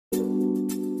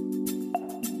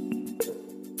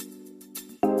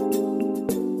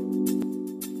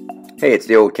Hey, it's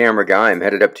the old camera guy. I'm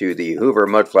headed up to the Hoover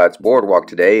Mudflats Boardwalk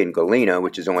today in Galena,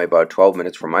 which is only about 12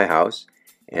 minutes from my house.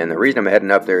 And the reason I'm heading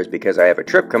up there is because I have a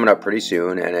trip coming up pretty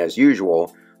soon, and as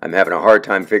usual, I'm having a hard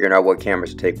time figuring out what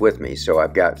cameras to take with me. So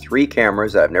I've got 3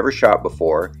 cameras that I've never shot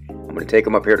before. I'm going to take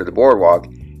them up here to the boardwalk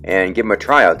and give them a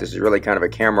tryout. This is really kind of a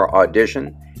camera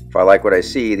audition. If I like what I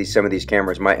see, some of these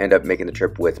cameras might end up making the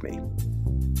trip with me.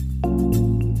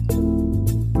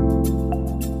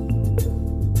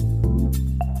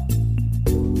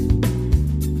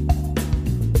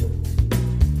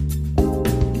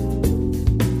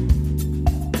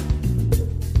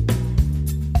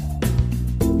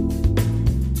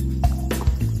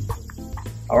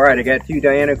 Alright, I got 2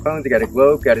 Diana clones, I got a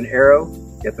globe, got an arrow,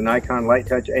 got the Nikon Lite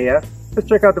Touch AF. Let's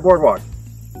check out the boardwalk.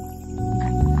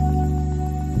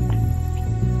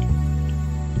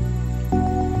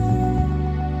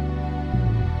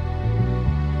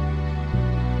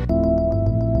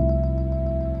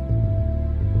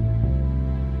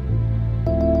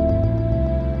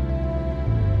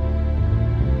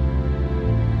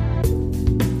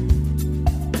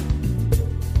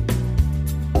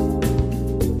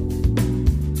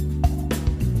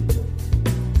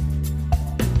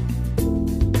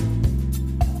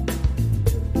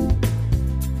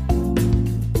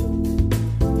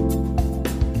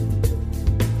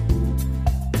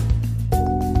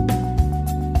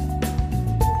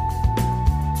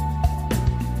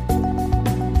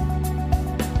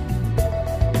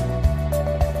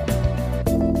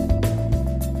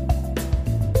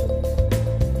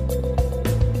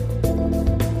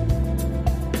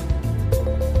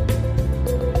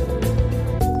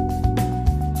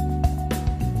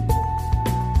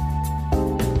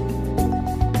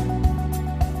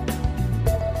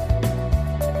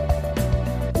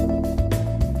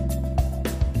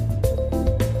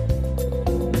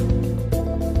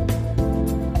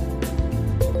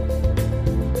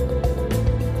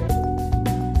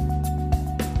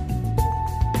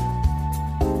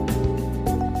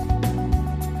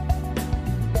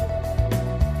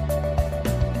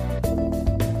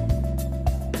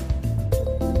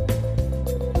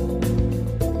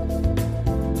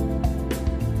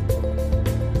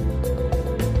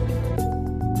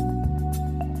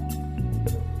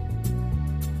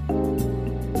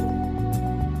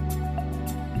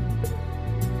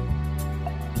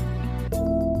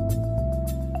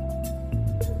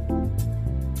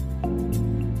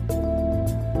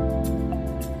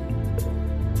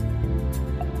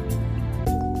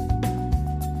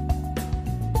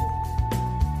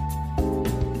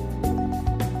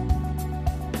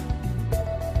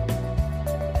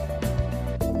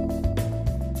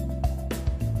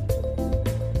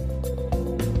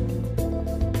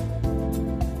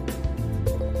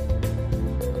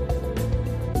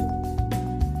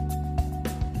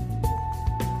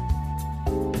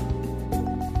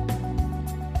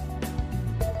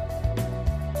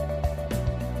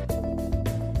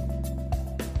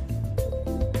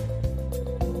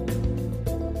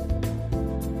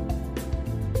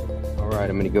 Alright,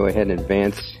 I'm going to go ahead and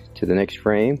advance to the next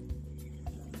frame.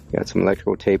 Got some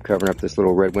electrical tape covering up this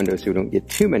little red window so we don't get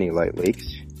too many light leaks.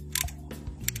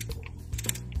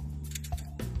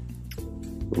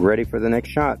 Ready for the next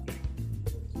shot.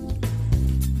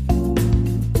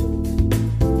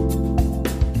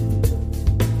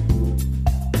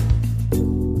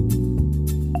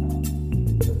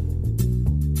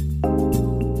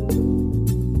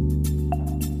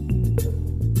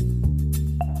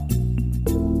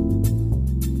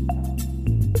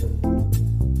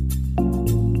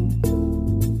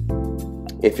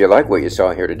 If you like what you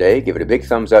saw here today, give it a big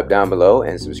thumbs up down below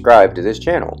and subscribe to this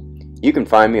channel. You can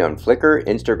find me on Flickr,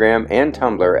 Instagram, and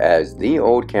Tumblr as The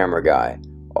Old Camera Guy,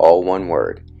 all one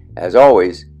word. As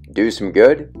always, do some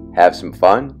good, have some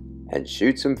fun, and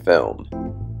shoot some film.